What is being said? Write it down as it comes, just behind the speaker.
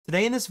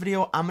Today in this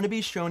video, I'm going to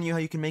be showing you how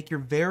you can make your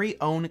very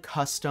own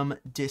custom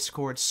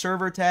Discord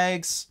server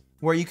tags,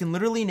 where you can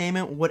literally name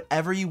it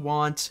whatever you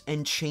want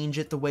and change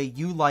it the way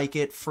you like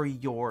it for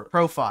your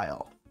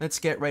profile. Let's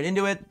get right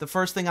into it. The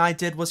first thing I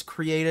did was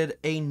created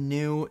a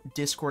new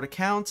Discord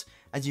account.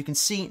 As you can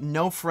see,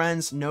 no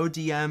friends, no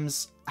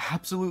DMs,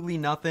 absolutely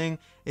nothing.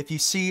 If you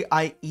see,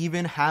 I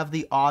even have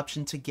the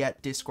option to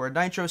get Discord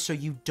Nitro, so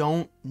you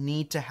don't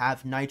need to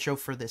have Nitro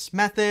for this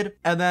method.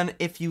 And then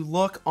if you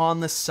look on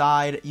the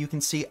side, you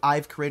can see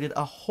I've created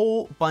a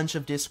whole bunch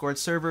of Discord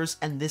servers,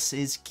 and this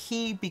is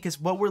key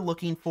because what we're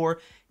looking for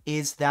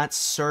is that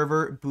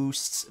server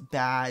boosts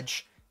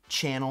badge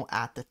channel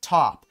at the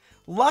top.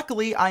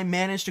 Luckily, I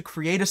managed to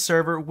create a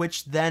server,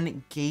 which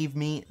then gave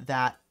me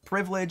that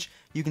privilege.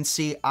 You can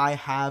see I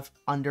have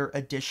under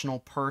additional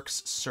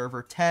perks,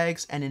 server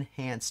tags, and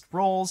enhanced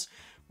roles.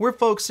 We're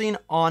focusing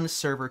on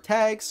server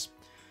tags.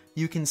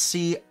 You can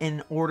see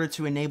in order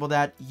to enable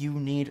that, you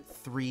need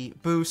 3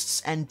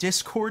 boosts, and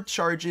Discord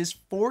charges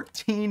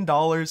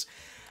 $14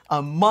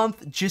 a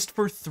month just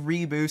for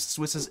 3 boosts,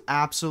 which is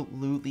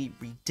absolutely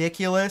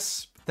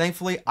ridiculous.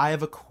 Thankfully, I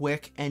have a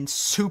quick and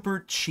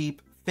super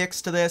cheap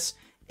fix to this.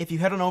 If you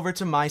head on over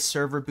to my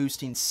server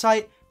boosting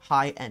site,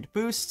 High End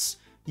Boosts,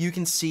 you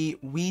can see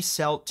we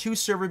sell 2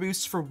 server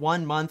boosts for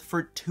 1 month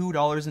for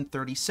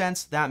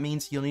 $2.30. That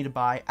means you'll need to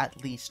buy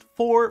at least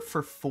 4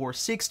 for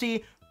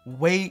 $4.60.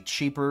 Way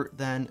cheaper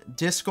than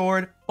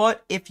Discord.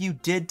 But if you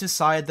did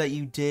decide that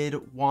you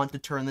did want to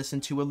turn this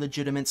into a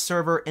legitimate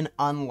server and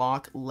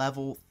unlock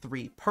level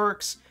 3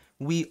 perks,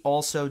 we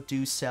also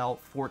do sell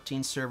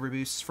 14 server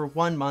boosts for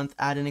 1 month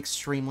at an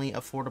extremely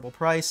affordable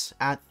price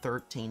at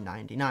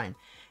 $13.99.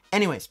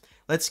 Anyways,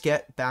 let's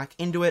get back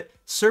into it.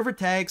 Server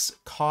tags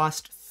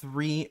cost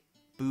 3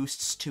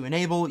 boosts to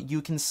enable.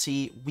 You can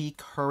see we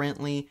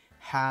currently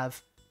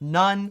have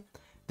none.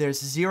 There's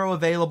 0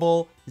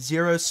 available,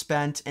 0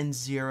 spent, and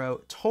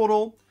 0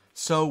 total.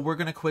 So we're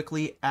going to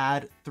quickly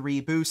add 3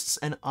 boosts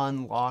and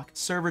unlock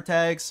server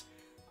tags.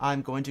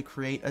 I'm going to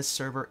create a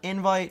server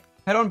invite.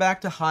 Head on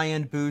back to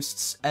high-end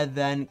boosts and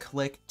then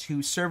click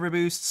 2 server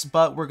boosts,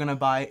 but we're going to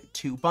buy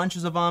 2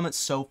 bunches of them,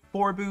 so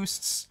 4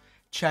 boosts.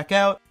 Check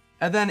out.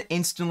 And then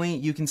instantly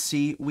you can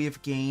see we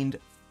have gained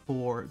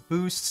 4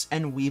 boosts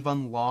and we've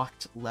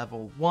unlocked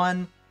level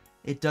 1.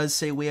 It does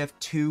say we have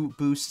 2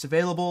 boosts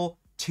available.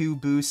 2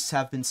 boosts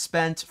have been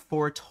spent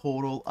for a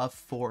total of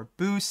 4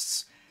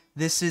 boosts.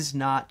 This is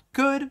not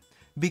good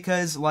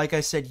because, like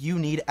I said, you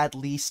need at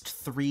least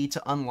 3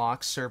 to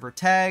unlock server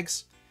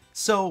tags.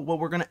 So what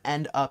we're going to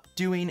end up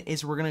doing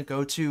is we're going to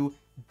go to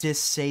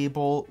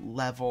disable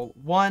level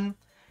 1.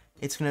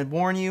 It's going to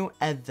warn you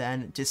and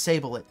then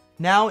disable it.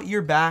 Now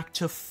you're back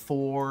to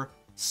 4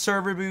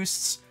 server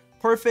boosts.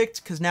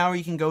 Perfect, because now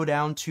you can go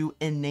down to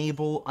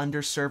enable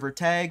under server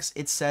tags.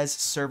 It says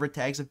server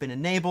tags have been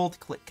enabled.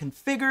 Click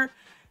configure,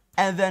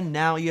 and then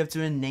now you have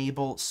to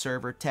enable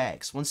server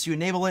tags. Once you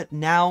enable it,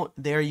 now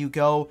there you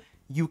go.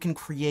 You can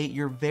create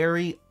your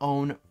very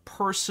own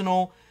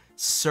personal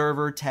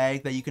server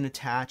tag that you can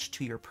attach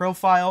to your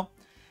profile.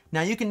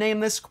 Now you can name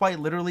this quite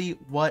literally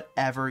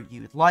whatever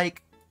you'd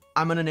like.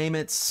 I'm going to name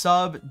it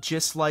sub,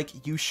 just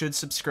like you should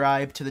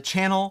subscribe to the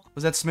channel.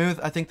 Was that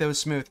smooth? I think that was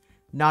smooth.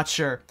 Not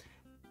sure.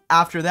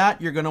 After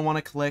that, you're going to want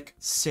to click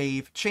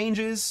Save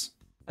Changes.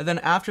 And then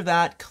after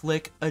that,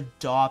 click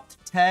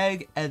Adopt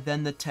Tag. And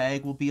then the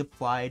tag will be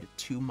applied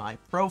to my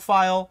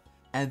profile.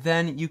 And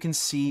then you can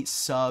see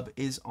sub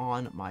is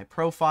on my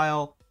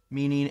profile,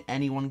 meaning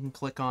anyone can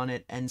click on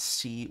it and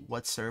see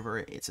what server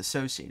it's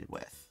associated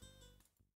with.